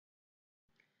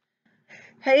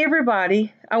Hey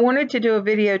everybody, I wanted to do a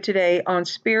video today on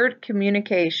spirit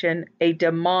communication, a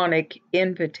demonic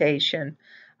invitation.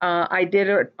 I did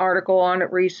an article on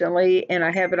it recently and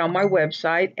I have it on my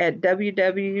website at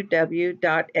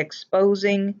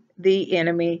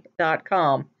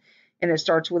www.exposingtheenemy.com, and it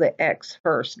starts with an X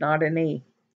first, not an E.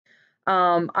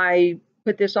 I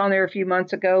put this on there a few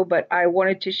months ago, but I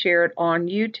wanted to share it on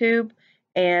YouTube,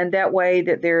 and that way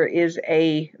that there is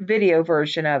a video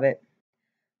version of it.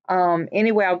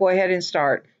 Anyway, I'll go ahead and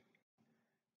start.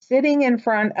 Sitting in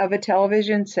front of a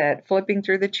television set, flipping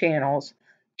through the channels,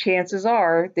 chances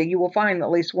are that you will find at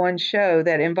least one show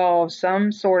that involves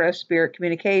some sort of spirit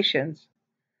communications.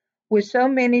 With so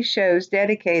many shows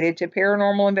dedicated to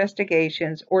paranormal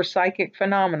investigations or psychic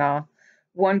phenomena,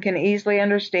 one can easily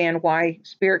understand why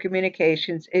spirit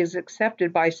communications is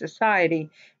accepted by society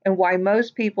and why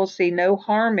most people see no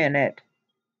harm in it.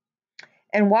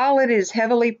 And while it is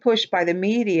heavily pushed by the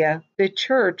media, the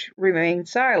church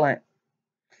remains silent.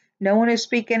 No one is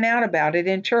speaking out about it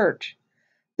in church.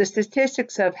 The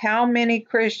statistics of how many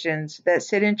Christians that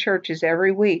sit in churches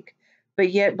every week, but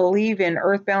yet believe in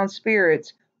earthbound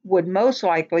spirits, would most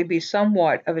likely be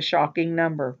somewhat of a shocking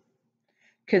number,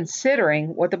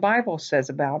 considering what the Bible says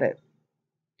about it.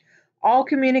 All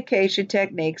communication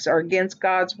techniques are against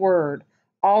God's word.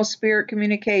 All spirit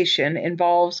communication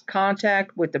involves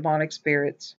contact with demonic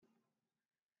spirits.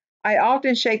 I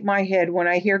often shake my head when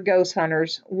I hear ghost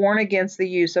hunters warn against the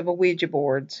use of Ouija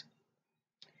boards.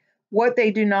 What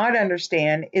they do not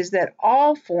understand is that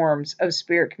all forms of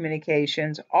spirit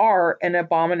communications are an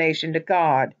abomination to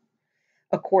God,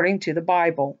 according to the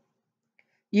Bible.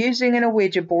 Using an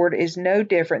Ouija board is no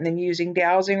different than using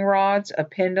dowsing rods, a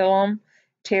pendulum,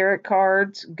 tarot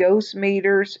cards, ghost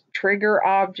meters, trigger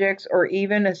objects, or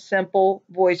even a simple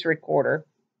voice recorder.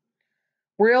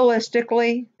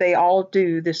 Realistically, they all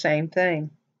do the same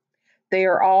thing. They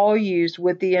are all used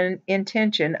with the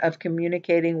intention of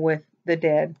communicating with the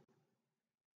dead.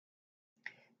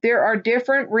 There are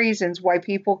different reasons why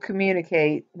people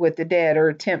communicate with the dead or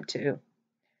attempt to.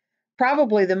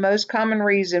 Probably the most common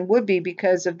reason would be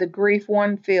because of the grief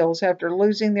one feels after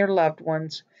losing their loved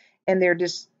ones and their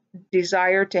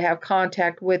desire to have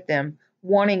contact with them,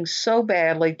 wanting so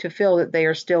badly to feel that they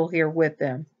are still here with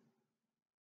them.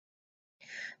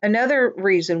 Another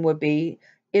reason would be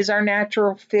is our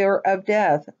natural fear of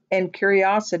death and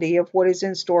curiosity of what is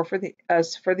in store for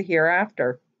us for the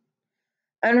hereafter.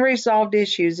 Unresolved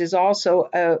issues is also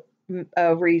a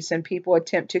reason people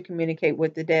attempt to communicate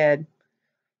with the dead.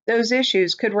 Those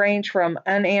issues could range from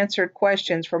unanswered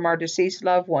questions from our deceased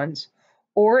loved ones,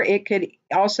 or it could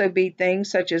also be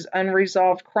things such as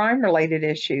unresolved crime-related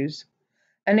issues.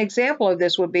 An example of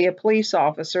this would be a police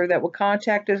officer that would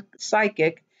contact a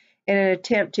psychic in an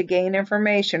attempt to gain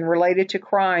information related to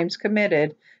crimes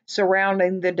committed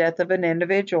surrounding the death of an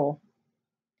individual.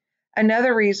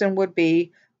 Another reason would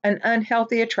be an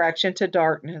unhealthy attraction to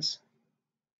darkness.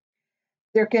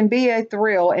 There can be a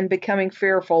thrill in becoming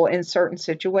fearful in certain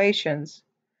situations.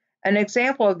 An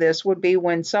example of this would be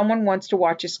when someone wants to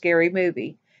watch a scary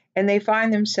movie and they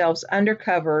find themselves under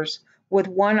covers with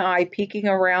one eye peeking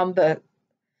around the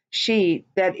sheet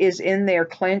that is in their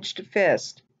clenched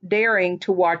fist, daring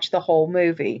to watch the whole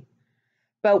movie.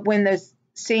 But when the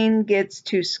scene gets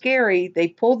too scary, they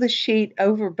pull the sheet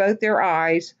over both their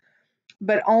eyes,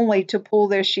 but only to pull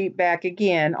their sheet back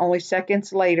again, only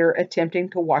seconds later attempting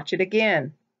to watch it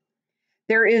again.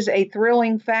 There is a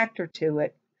thrilling factor to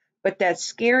it, but that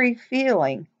scary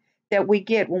feeling that we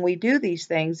get when we do these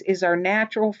things is our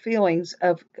natural feelings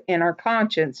in our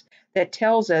conscience that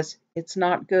tells us it's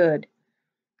not good,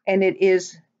 and it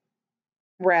is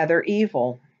rather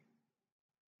evil.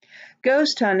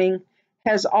 Ghost hunting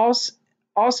has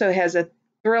also has a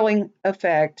thrilling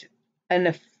effect,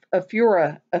 a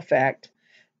fura effect,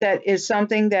 that is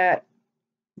something that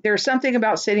there's something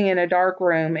about sitting in a dark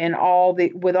room and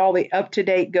with all the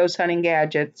up-to-date ghost hunting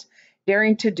gadgets,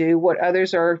 daring to do what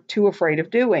others are too afraid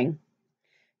of doing,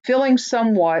 feeling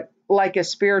somewhat like a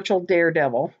spiritual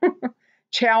daredevil,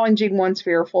 challenging one's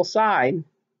fearful side.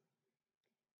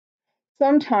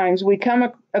 Sometimes we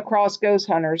come across ghost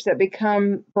hunters that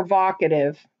become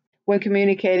provocative when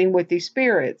communicating with these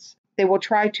spirits. They will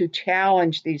try to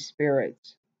challenge these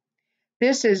spirits.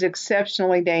 This is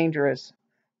exceptionally dangerous.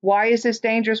 Why is this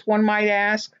dangerous, one might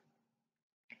ask?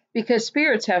 Because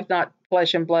spirits have not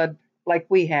flesh and blood like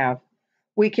we have.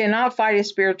 We cannot fight a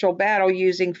spiritual battle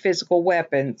using physical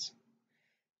weapons.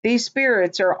 These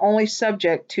spirits are only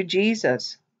subject to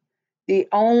Jesus. They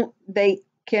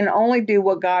can only do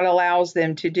what God allows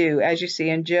them to do, as you see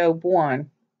in Job 1.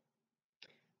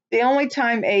 The only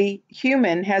time a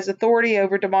human has authority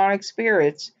over demonic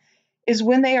spirits is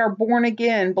when they are born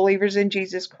again believers in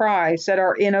Jesus Christ that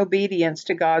are in obedience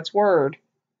to God's word.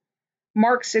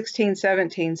 Mark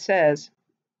 16:17 says,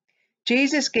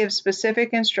 Jesus gives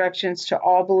specific instructions to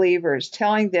all believers,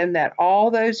 telling them that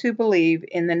all those who believe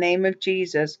in the name of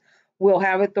Jesus will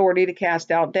have authority to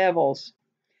cast out devils.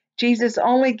 Jesus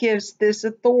only gives this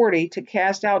authority to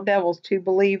cast out devils to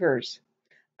believers.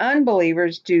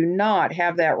 Unbelievers do not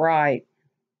have that right.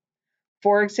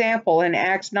 For example, in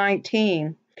Acts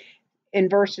 19, in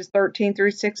verses 13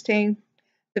 through 16,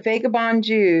 the vagabond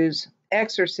Jews,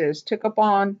 exorcists, took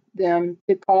upon them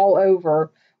to call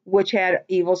over which had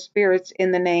evil spirits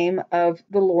in the name of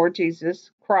the Lord Jesus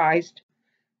Christ,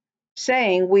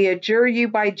 saying, We adjure you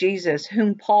by Jesus,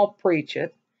 whom Paul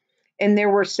preacheth. And there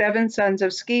were 7 sons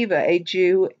of Sceva, a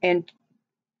Jew and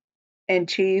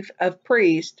chief of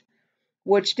priests,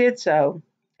 which did so.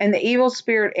 And the evil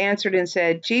spirit answered and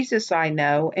said, Jesus I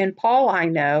know, and Paul I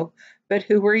know, but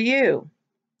who are you?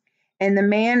 And the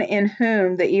man in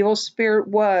whom the evil spirit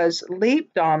was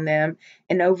leaped on them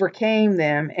and overcame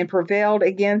them and prevailed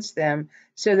against them,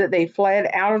 so that they fled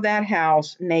out of that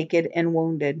house naked and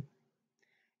wounded.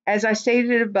 As I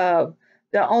stated above,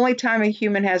 the only time a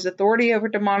human has authority over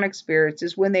demonic spirits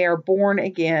is when they are born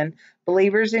again,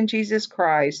 believers in Jesus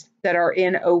Christ that are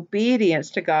in obedience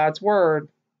to God's word.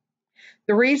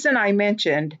 The reason I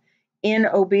mentioned in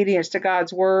obedience to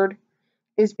God's word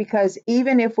is because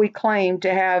even if we claim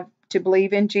to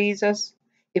believe in Jesus,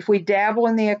 if we dabble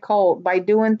in the occult by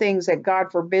doing things that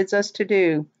God forbids us to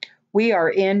do, we are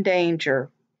in danger.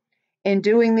 In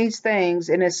doing these things,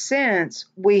 in a sense,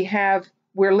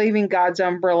 we're leaving God's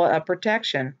umbrella of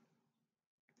protection.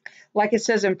 Like it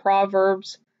says in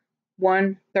Proverbs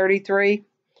 1:33,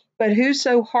 but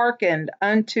whoso hearkened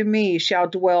unto me shall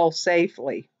dwell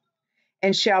safely,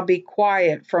 and shall be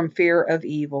quiet from fear of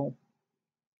evil.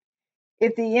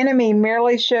 If the enemy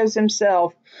merely shows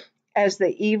himself as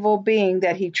the evil being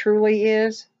that he truly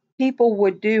is, people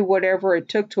would do whatever it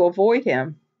took to avoid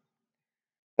him.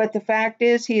 But the fact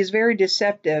is, he is very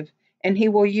deceptive, and he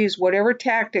will use whatever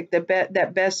tactic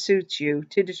that best suits you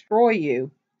to destroy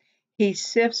you. He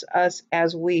sifts us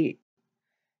as wheat.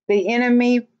 The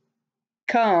enemy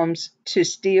comes to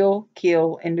steal,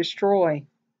 kill, and destroy.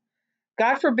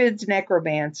 God forbids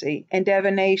necromancy and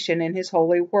divination in his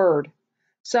holy word.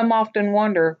 Some often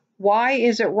wonder, why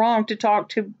is it wrong to talk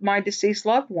to my deceased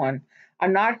loved one?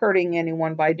 I'm not hurting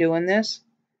anyone by doing this.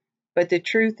 But the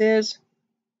truth is,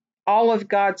 all of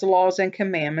God's laws and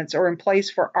commandments are in place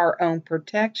for our own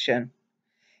protection.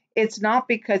 It's not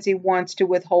because he wants to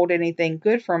withhold anything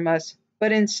good from us,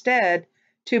 but instead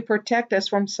to protect us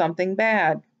from something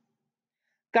bad.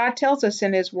 God tells us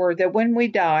in his word that when we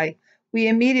die, we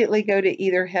immediately go to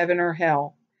either heaven or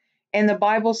hell. And the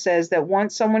Bible says that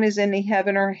once someone is in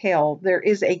heaven or hell, there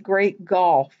is a great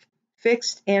gulf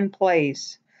fixed in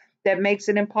place that makes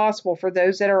it impossible for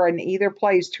those that are in either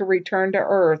place to return to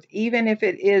earth, even if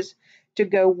it is to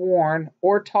go warn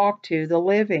or talk to the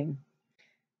living.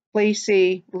 Please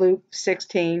see Luke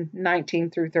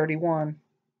 16:19 through 31.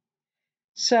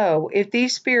 So, if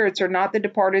these spirits are not the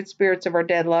departed spirits of our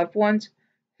dead loved ones,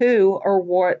 who or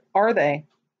what are they?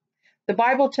 The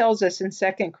Bible tells us in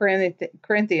 2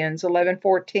 Corinthians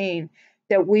 11:14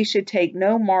 that we should take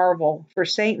no marvel, for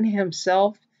Satan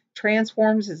himself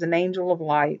transforms as an angel of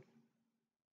light.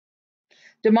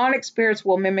 Demonic spirits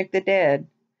will mimic the dead.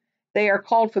 They are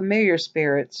called familiar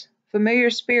spirits. Familiar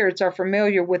spirits are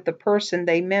familiar with the person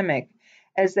they mimic,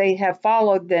 as they have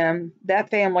followed that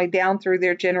family down through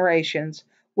their generations,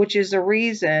 which is the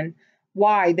reason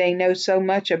why they know so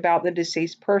much about the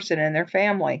deceased person and their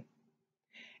family.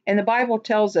 And the Bible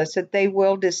tells us that they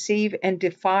will deceive and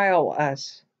defile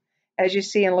us, as you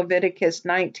see in Leviticus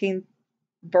 19,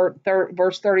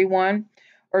 verse 31,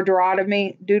 or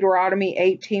Deuteronomy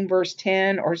 18, verse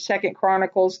 10, or 2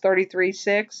 Chronicles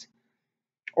 33:6,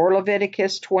 or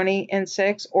Leviticus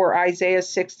 20:6, or Isaiah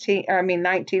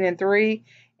 19:3,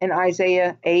 and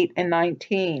Isaiah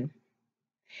 8:19.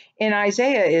 In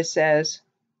Isaiah it says,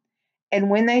 And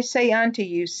when they say unto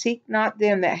you, Seek not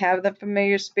them that have the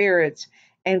familiar spirits,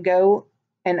 and go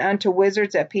and unto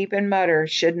wizards that peep and mutter,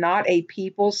 should not a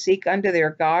people seek unto their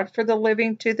God for the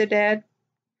living to the dead?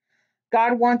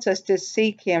 God wants us to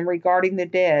seek him regarding the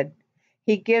dead.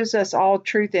 He gives us all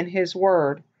truth in his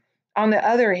word. On the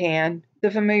other hand,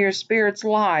 the familiar spirits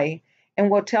lie and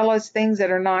will tell us things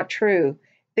that are not true,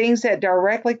 things that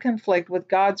directly conflict with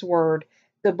God's word.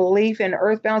 The belief in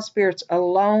earthbound spirits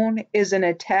alone is an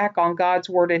attack on God's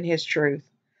word and his truth.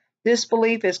 This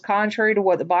belief is contrary to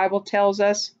what the Bible tells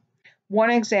us.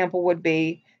 One example would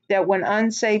be that when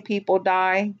unsaved people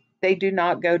die, they do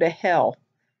not go to hell.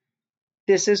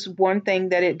 This is one thing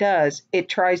that it does. It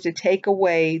tries to take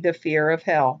away the fear of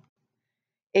hell.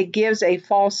 It gives a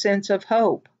false sense of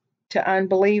hope to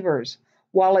unbelievers,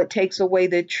 while it takes away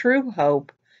the true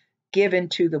hope given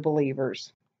to the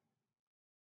believers.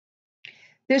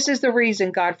 This is the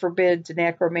reason God forbids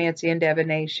necromancy and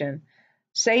divination.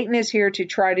 Satan is here to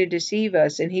try to deceive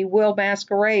us, and he will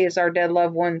masquerade as our dead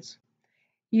loved ones.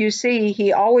 You see,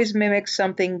 he always mimics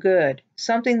something good,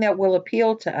 something that will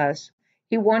appeal to us.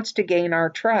 He wants to gain our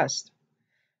trust.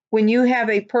 When you have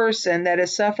a person that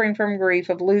is suffering from grief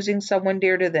of losing someone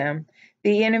dear to them,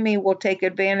 the enemy will take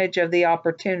advantage of the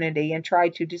opportunity and try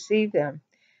to deceive them.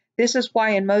 This is why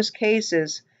in most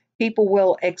cases, people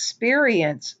will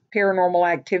experience paranormal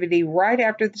activity right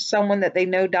after someone that they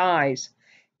know dies.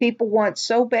 People want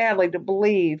so badly to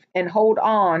believe and hold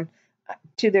on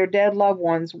to their dead loved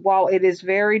ones, while it is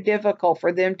very difficult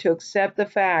for them to accept the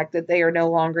fact that they are no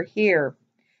longer here.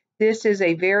 This is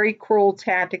a very cruel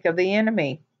tactic of the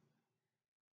enemy.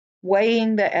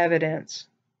 Weighing the evidence.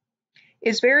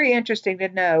 It's very interesting to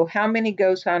know how many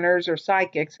ghost hunters or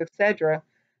psychics, etc.,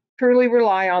 truly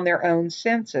rely on their own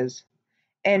senses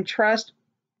and trust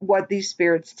what these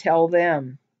spirits tell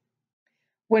them.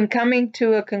 When coming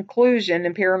to a conclusion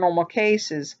in paranormal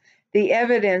cases, the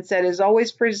evidence that is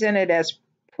always presented as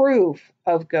proof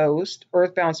of ghosts,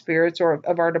 earthbound spirits, or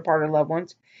of our departed loved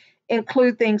ones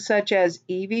include things such as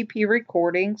EVP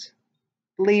recordings,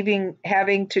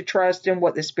 having to trust in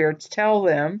what the spirits tell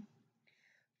them,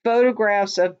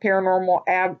 photographs of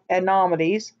paranormal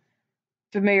anomalies,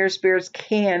 familiar spirits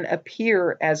can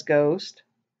appear as ghosts,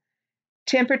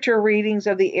 temperature readings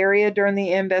of the area during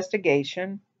the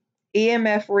investigation,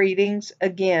 EMF readings,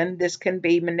 again, this can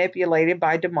be manipulated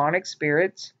by demonic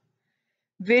spirits,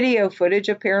 video footage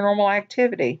of paranormal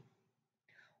activity,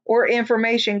 or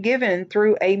information given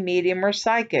through a medium or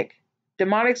psychic.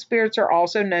 Demonic spirits are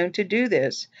also known to do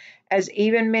this, as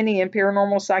even many in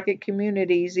paranormal psychic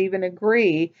communities even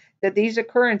agree that these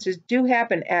occurrences do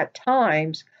happen at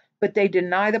times, but they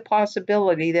deny the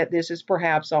possibility that this is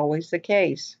perhaps always the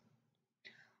case.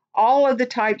 All of the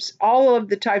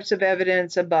types of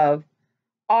evidence above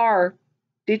are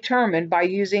determined by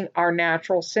using our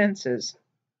natural senses.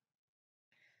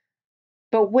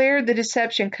 But where the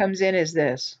deception comes in is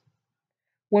this.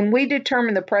 When we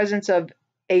determine the presence of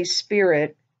a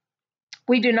spirit,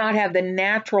 we do not have the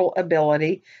natural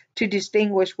ability to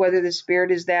distinguish whether the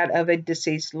spirit is that of a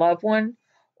deceased loved one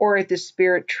or if the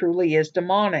spirit truly is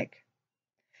demonic.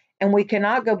 And we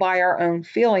cannot go by our own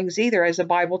feelings either, as the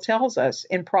Bible tells us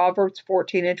in Proverbs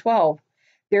 14:12.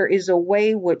 There is a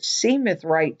way which seemeth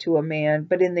right to a man,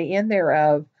 but in the end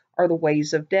thereof are the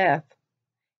ways of death.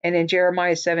 And in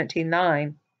Jeremiah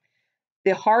 17:9,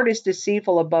 the heart is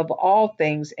deceitful above all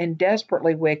things and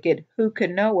desperately wicked. Who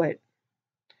can know it?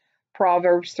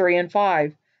 Proverbs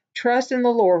 3:5, trust in the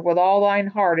Lord with all thine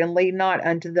heart and lean not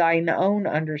unto thine own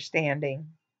understanding.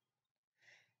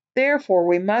 Therefore,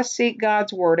 we must seek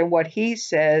God's word and what he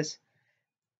says.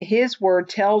 His word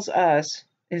tells us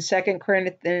in 2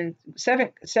 Corinthians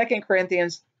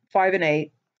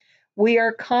 5:8, we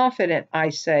are confident, I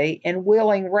say, and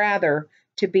willing rather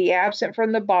to be absent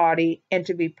from the body and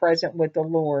to be present with the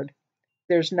Lord.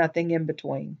 There's nothing in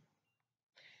between.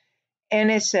 And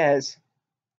it says,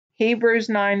 Hebrews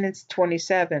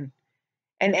 9:27,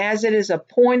 and as it is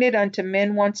appointed unto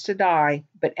men once to die,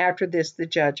 but after this the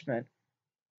judgment.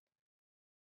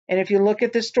 And if you look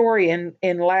at the story in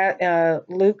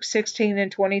Luke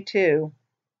 16:22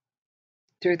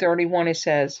 through 31, it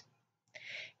says,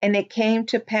 and it came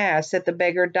to pass that the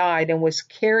beggar died and was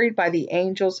carried by the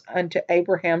angels unto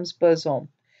Abraham's bosom.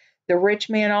 The rich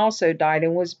man also died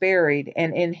and was buried,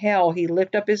 and in hell he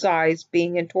lift up his eyes,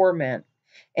 being in torment,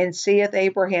 and seeth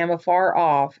Abraham afar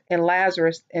off, and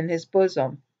Lazarus in his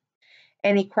bosom.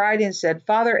 And he cried and said,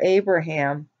 Father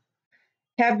Abraham,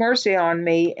 have mercy on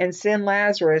me, and send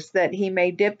Lazarus, that he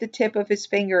may dip the tip of his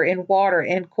finger in water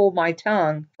and cool my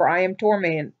tongue, for I am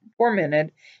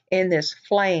tormented in this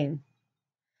flame.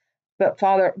 But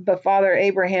Father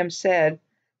Abraham said,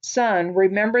 Son,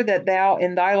 remember that thou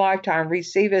in thy lifetime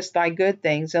receivest thy good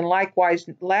things, and likewise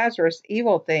Lazarus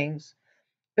evil things.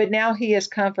 But now he is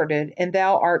comforted, and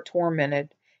thou art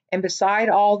tormented. And beside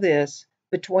all this,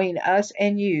 between us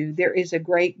and you, there is a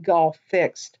great gulf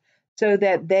fixed, so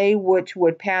that they which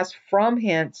would pass from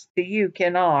hence to you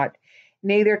cannot,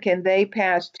 neither can they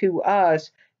pass to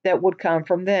us that would come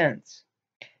from thence.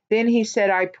 Then he said,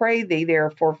 I pray thee,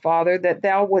 therefore, Father, that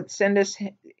thou wouldst send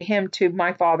him to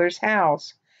my father's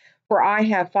house. For I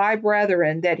have 5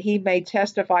 brethren, that he may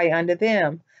testify unto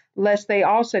them, lest they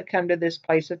also come to this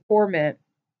place of torment.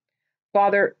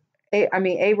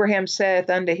 Abraham saith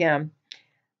unto him,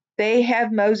 They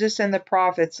have Moses and the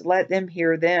prophets, let them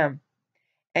hear them.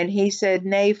 And he said,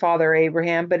 Nay, Father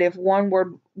Abraham, but if one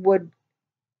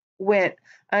went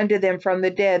unto them from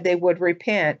the dead, they would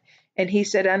repent. And he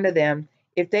said unto them,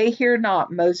 If they hear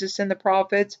not Moses and the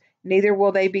prophets, neither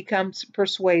will they become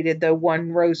persuaded, though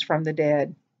one rose from the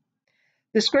dead.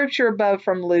 The scripture above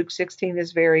from Luke 16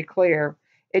 is very clear.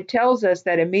 It tells us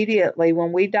that immediately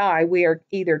when we die, we are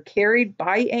either carried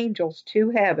by angels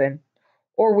to heaven,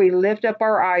 or we lift up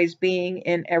our eyes being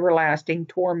in everlasting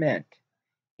torment,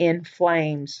 in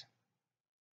flames.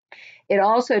 It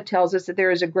also tells us that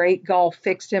there is a great gulf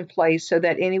fixed in place so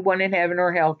that anyone in heaven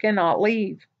or hell cannot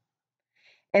leave.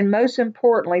 And most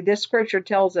importantly, this scripture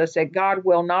tells us that God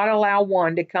will not allow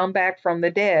one to come back from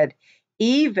the dead,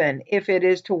 even if it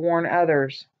is to warn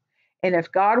others. And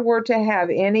if God were to have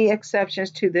any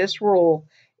exceptions to this rule,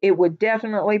 it would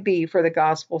definitely be for the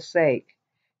gospel's sake.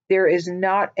 There is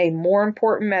not a more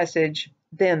important message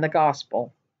than the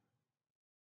gospel.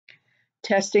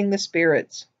 Testing the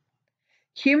spirits.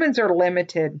 Humans are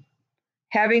limited,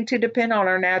 having to depend on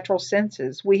our natural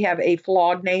senses. We have a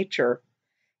flawed nature.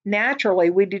 Naturally,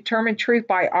 we determine truth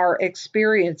by our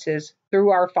experiences through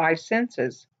our five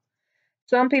senses.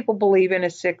 Some people believe in a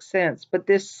sixth sense, but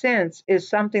this sense is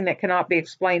something that cannot be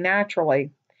explained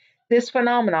naturally. This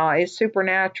phenomena is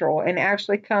supernatural and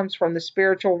actually comes from the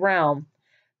spiritual realm,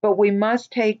 but we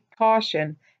must take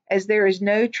caution as there is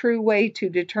no true way to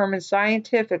determine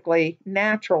scientifically,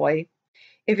 naturally,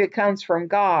 if it comes from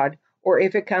God or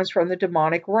if it comes from the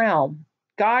demonic realm.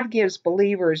 God gives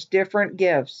believers different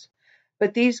gifts,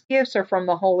 but these gifts are from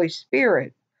the Holy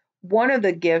Spirit. One of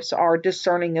the gifts are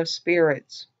discerning of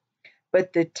spirits.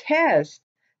 But the test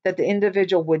that the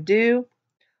individual would do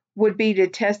would be to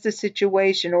test the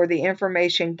situation or the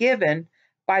information given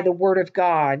by the Word of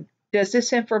God. Does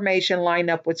this information line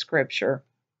up with Scripture?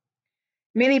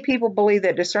 Many people believe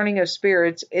that discerning of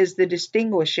spirits is the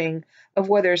distinguishing of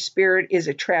whether a spirit is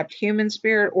a trapped human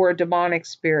spirit or a demonic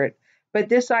spirit. But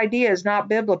this idea is not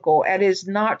biblical and is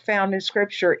not found in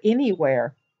Scripture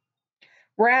anywhere.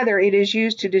 Rather, it is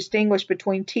used to distinguish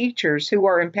between teachers who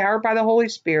are empowered by the Holy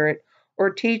Spirit or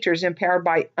teachers empowered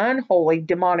by unholy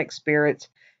demonic spirits,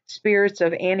 spirits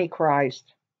of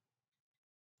Antichrist.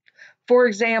 For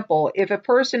example, if a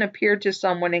person appeared to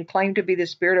someone and claimed to be the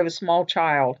spirit of a small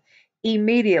child,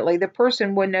 immediately the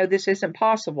person would know this isn't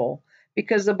possible,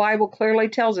 because the Bible clearly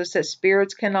tells us that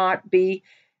spirits cannot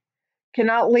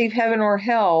leave heaven or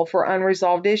hell for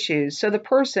unresolved issues. So the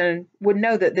person would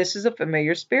know that this is a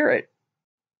familiar spirit.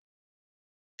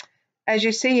 As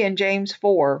you see in James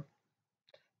 4,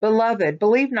 Beloved,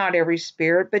 believe not every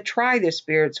spirit, but try the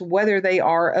spirits, whether they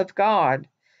are of God,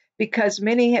 because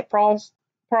many false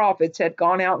prophets had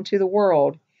gone out into the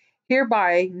world.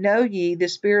 Hereby know ye the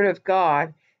Spirit of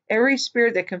God. Every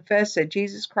spirit that confesseth that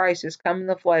Jesus Christ is come in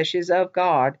the flesh is of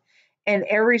God, and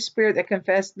every spirit that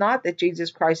confesseth not that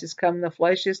Jesus Christ is come in the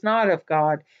flesh is not of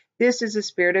God. This is the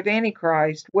spirit of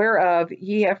Antichrist, whereof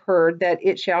ye have heard that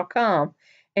it shall come,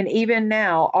 and even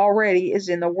now already is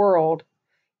in the world.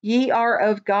 Ye are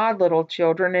of God, little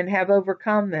children, and have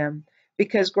overcome them,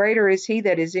 because greater is he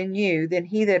that is in you than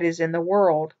he that is in the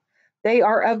world. They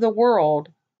are of the world,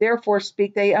 therefore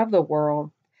speak they of the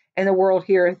world, and the world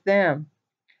heareth them.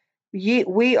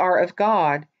 We are of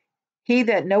God. He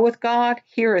that knoweth God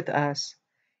heareth us.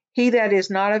 He that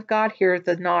is not of God heareth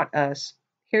not us.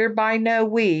 Hereby know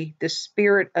we the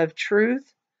spirit of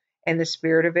truth and the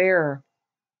spirit of error.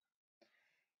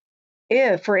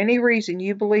 If for any reason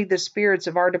you believe the spirits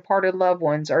of our departed loved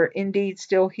ones are indeed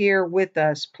still here with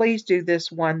us, please do this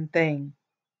one thing.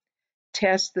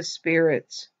 Test the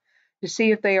spirits to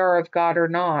see if they are of God or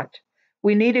not.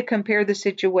 We need to compare the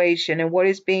situation and what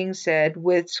is being said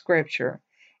with Scripture.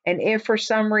 And if for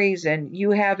some reason you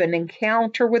have an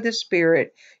encounter with a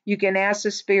spirit, you can ask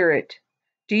the spirit,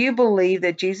 do you believe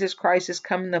that Jesus Christ has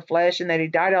come in the flesh and that he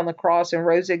died on the cross and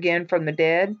rose again from the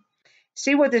dead?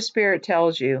 See what the spirit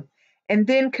tells you, and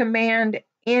then command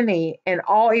any and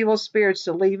all evil spirits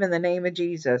to leave in the name of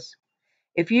Jesus.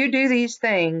 If you do these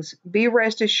things, be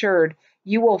rest assured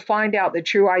you will find out the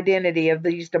true identity of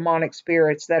these demonic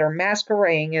spirits that are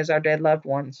masquerading as our dead loved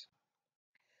ones.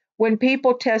 When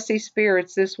people test these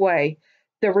spirits this way,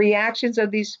 the reactions of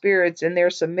these spirits and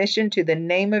their submission to the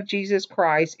name of Jesus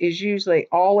Christ is usually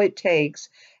all it takes,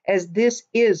 as this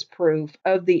is proof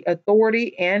of the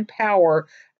authority and power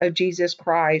of Jesus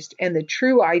Christ and the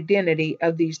true identity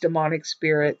of these demonic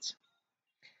spirits.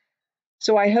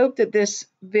 So I hope that this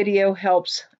video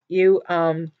helps you.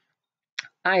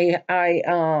 I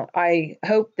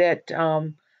hope that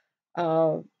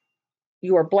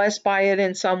you are blessed by it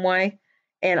in some way.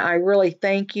 And I really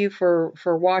thank you for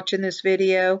watching this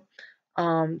video.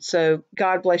 So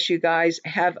God bless you guys.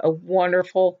 Have a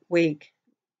wonderful week.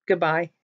 Goodbye.